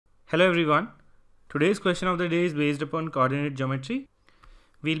Hello everyone. Today's question of the day is based upon coordinate geometry.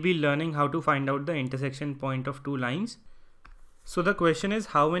 We'll be learning how to find out the intersection point of two lines. So the question is,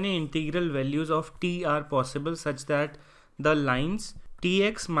 how many integral values of t are possible such that the lines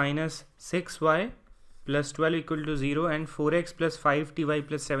tx minus 6y plus 12 equal to 0 and 4x plus 5ty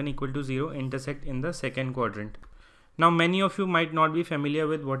plus 7 equal to 0 intersect in the second quadrant. Now many of you might not be familiar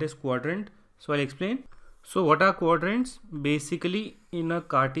with what is quadrant, so I'll explain. So what are quadrants? Basically, in a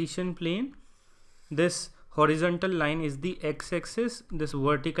Cartesian plane, this horizontal line is the x-axis, this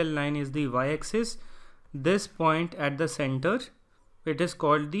vertical line is the y-axis. This point at the center, it is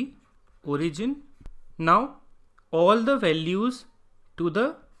called the origin. Now all the values to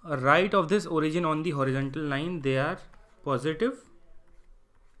the right of this origin on the horizontal line, they are positive.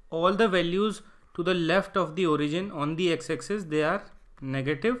 All the values to the left of the origin on the x-axis, they are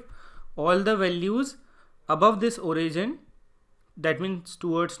negative. All the values above this origin, that means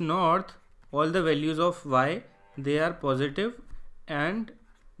towards north, all the values of y, they are positive, and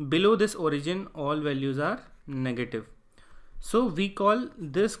below this origin all values are negative. So we call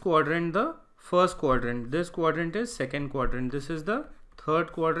this quadrant the first quadrant. This quadrant is second quadrant. This is the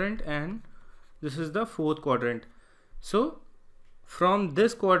third quadrant and this is the fourth quadrant. So from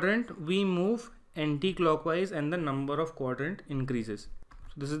this quadrant we move anti-clockwise and the number of quadrant increases.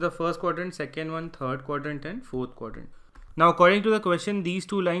 So this is the first quadrant, second one, third quadrant and fourth quadrant. Now according to the question, these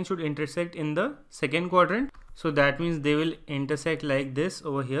two lines should intersect in the second quadrant. So that means they will intersect like this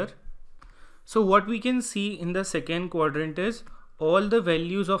over here. So what we can see in the second quadrant is all the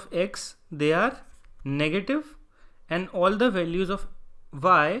values of x, they are negative, and all the values of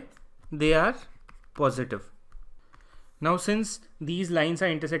y, they are positive. Now since these lines are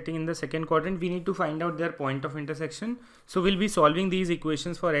intersecting in the second quadrant, we need to find out their point of intersection. So we'll be solving these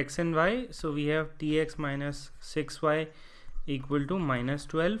equations for x and y. So we have tx minus 6y equal to minus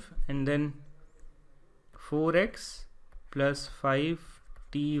 12, and then 4x plus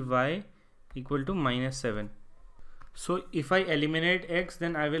 5ty equal to minus 7. So if I eliminate x,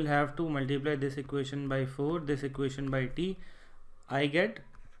 then I will have to multiply this equation by 4, this equation by t. I get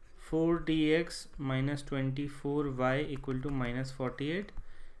 4tx minus 24y equal to minus 48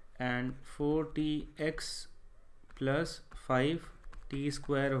 and 4tx plus 5t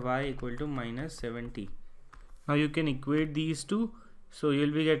square y equal to minus 7t. Now you can equate these two. So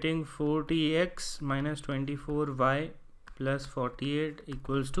you'll be getting 4tx minus 24y plus 48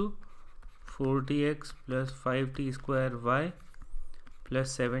 equals to 4tx plus 5t square y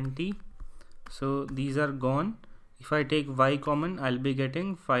plus 7t. So these are gone. If I take y common, I'll be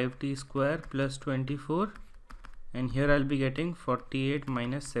getting 5t square plus 24, and here I'll be getting 48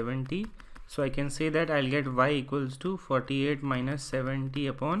 minus 70. So I can say that I'll get y equals to 48 minus 70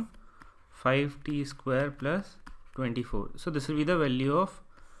 upon 5t square plus 24. So this will be the value of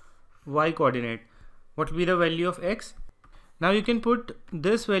y coordinate. What will be the value of x? Now you can put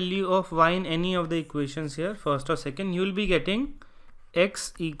this value of y in any of the equations here, first or second. You will be getting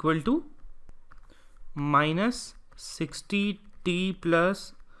x equal to minus 60t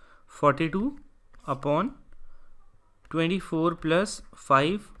plus 42 upon 24 plus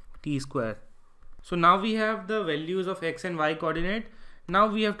 5t square. So now we have the values of x and y coordinate. Now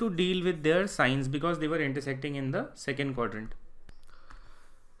we have to deal with their signs because they were intersecting in the second quadrant.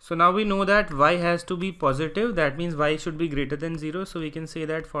 So now we know that y has to be positive, that means y should be greater than 0. So we can say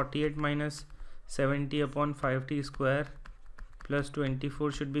that 48 minus 70 upon 5t square plus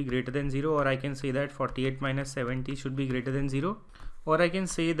 24 should be greater than 0, or I can say that 48 minus 70 should be greater than 0, or I can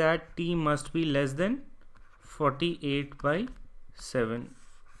say that t must be less than 48 by 7.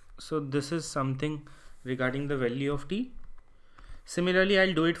 So this is something regarding the value of t. Similarly,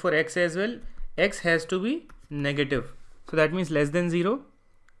 I'll do it for x as well. X has to be negative, so that means less than 0.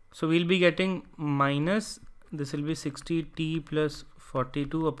 So we'll be getting minus, this will be 60t plus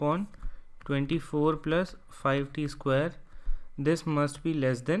 42 upon 24 plus 5t square. This must be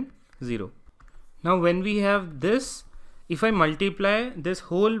less than 0. Now when we have this, if I multiply this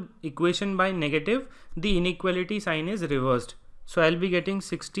whole equation by negative, the inequality sign is reversed. So I'll be getting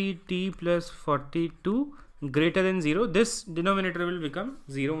 60t plus 42 greater than 0. This denominator will become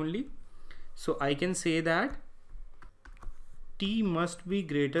 0 only. So I can say that t must be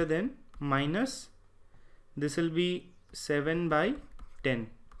greater than minus, this will be 7 by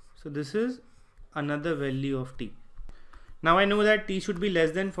 10. So this is another value of t. Now I know that t should be less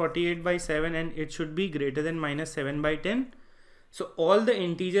than 48 by 7 and it should be greater than minus 7 by 10. So all the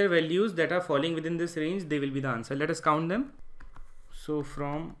integer values that are falling within this range, they will be the answer. Let us count them. So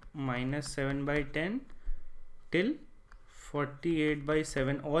from minus 7 by 10 till 48 by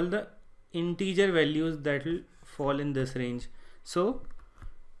 7, all the integer values that will fall in this range. So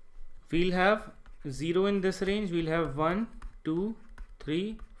we'll have 0 in this range, we'll have 1, 2,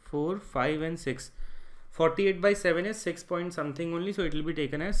 3, 4, 5 and 6. 48 by 7 is 6 point something only, so it will be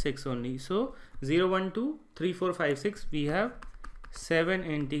taken as 6 only. So 0, 1, 2, 3, 4, 5, 6, we have 7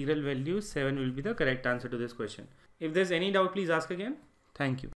 integral values. 7 will be the correct answer to this question. If there's any doubt, please ask again. Thank you.